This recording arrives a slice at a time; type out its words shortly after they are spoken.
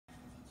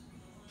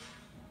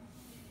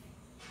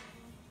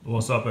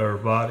What's up,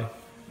 everybody?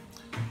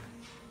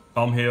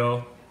 I'm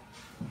here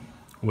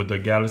with the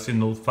Galaxy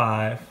Note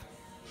 5,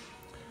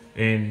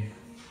 and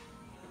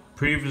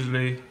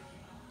previously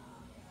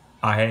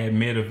I had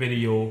made a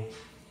video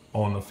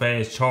on the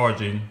fast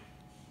charging.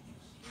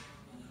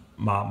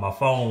 My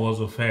phone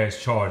wasn't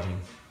fast charging.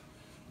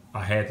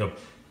 I had to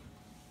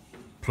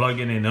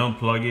plug it and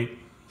unplug it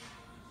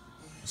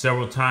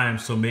several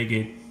times to make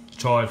it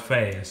charge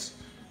fast.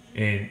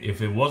 And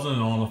if it wasn't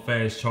on the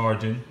fast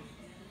charging,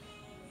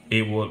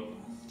 it would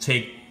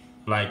take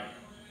like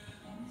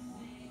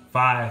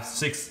 5,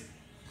 6,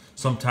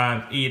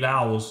 sometimes 8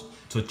 hours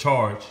to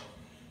charge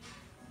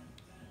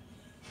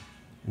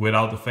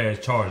without the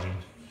fast charging.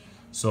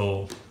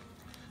 So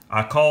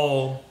I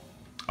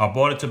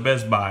brought it to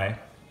Best Buy,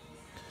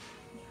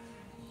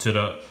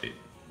 to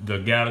the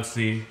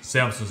Galaxy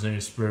Samsung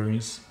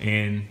experience,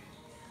 and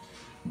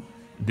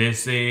they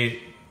said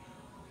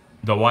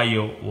the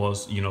wire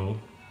was,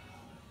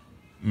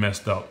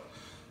 messed up.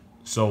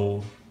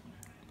 So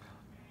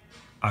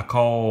I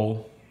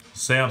called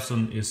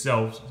Samsung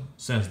itself,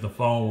 since the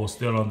phone was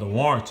still under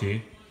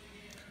warranty,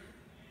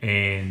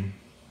 and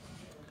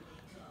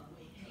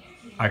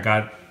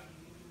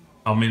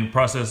I'm in the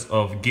process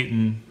of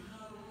getting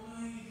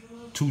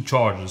 2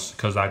 chargers,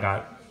 because I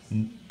got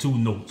 2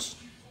 notes,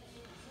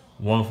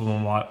 one for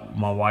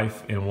my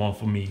wife and one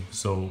for me.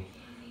 So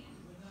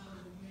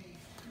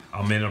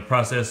I'm in the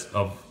process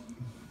of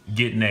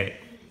getting that.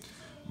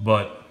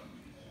 But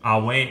I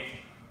went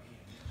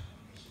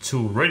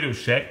to Radio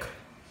Shack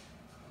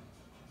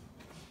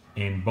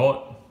and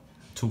bought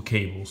 2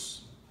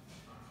 cables.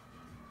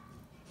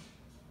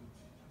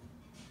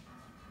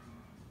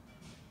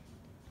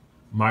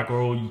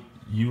 Micro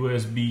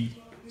USB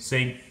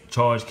sync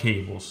charge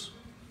cables.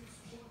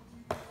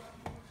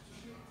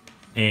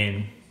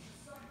 And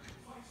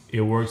it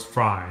works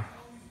fine.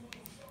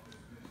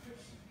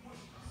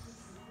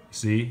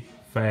 See?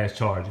 Fast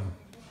charging.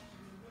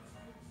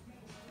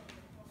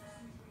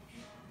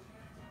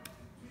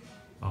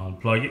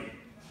 Unplug it.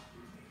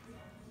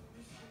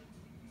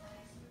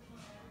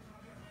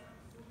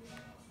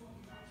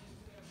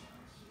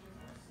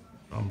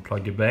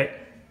 Unplug it back.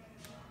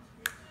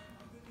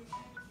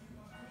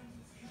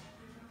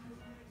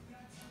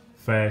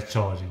 Fast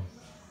charging.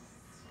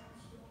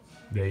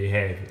 There you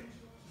have it.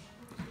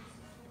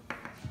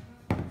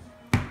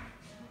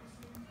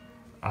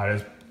 I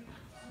just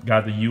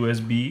got the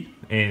USB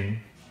in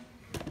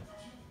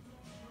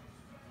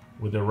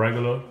with the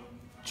regular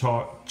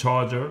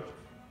charger,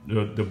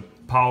 the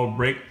power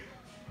brick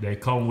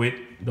that come with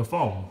the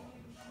phone.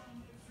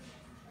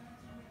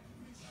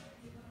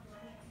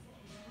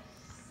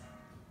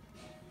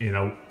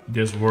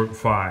 This worked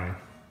fine.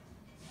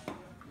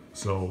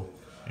 So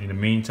in the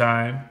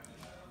meantime,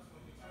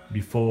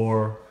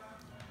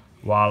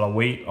 while I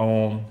wait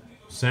on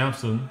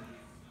Samsung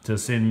to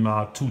send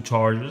my 2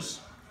 chargers,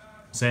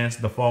 since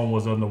the phone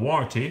was under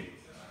warranty,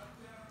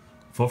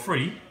 for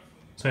free,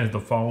 since the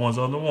phone was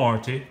under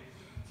warranty,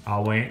 I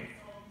went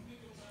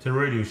to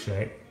Radio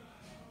Shack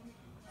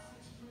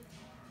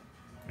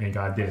and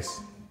got this.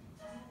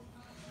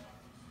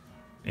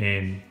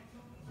 And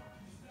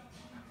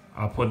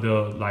I put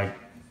the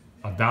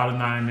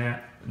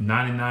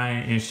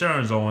 $1.99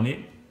 insurance on it.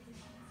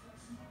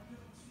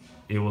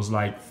 It was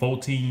like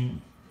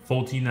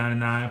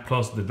 $14.99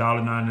 plus the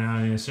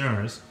 $1.99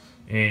 insurance.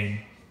 And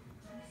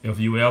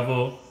if you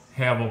ever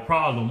have a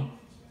problem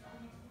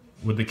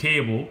with the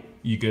cable,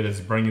 you could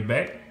just bring it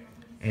back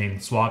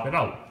and swap it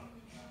out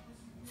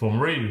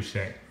from Radio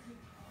Shack.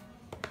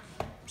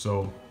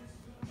 So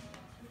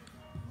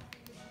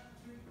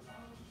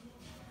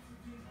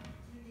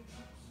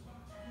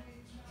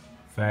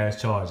fast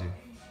charging.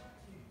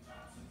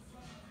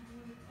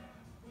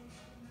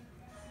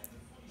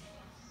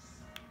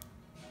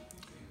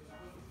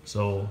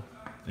 So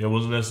it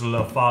was just a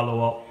little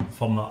follow-up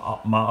from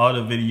my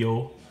other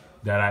video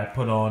that I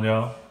put on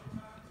there,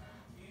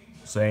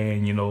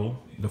 saying,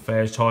 the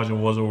fast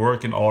charging wasn't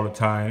working all the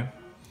time.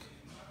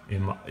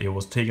 It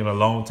was taking a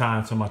long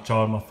time to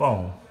charge my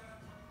phone.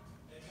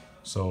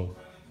 So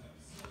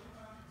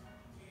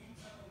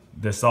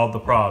that solved the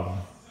problem.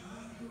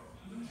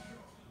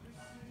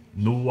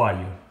 New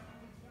wire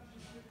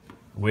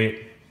with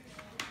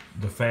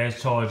the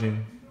fast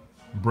charging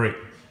brick,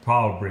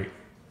 power brick,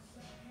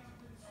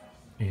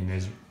 and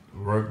it's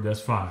worked.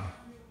 That's fine.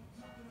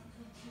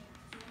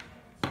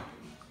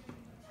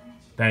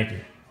 Thank you.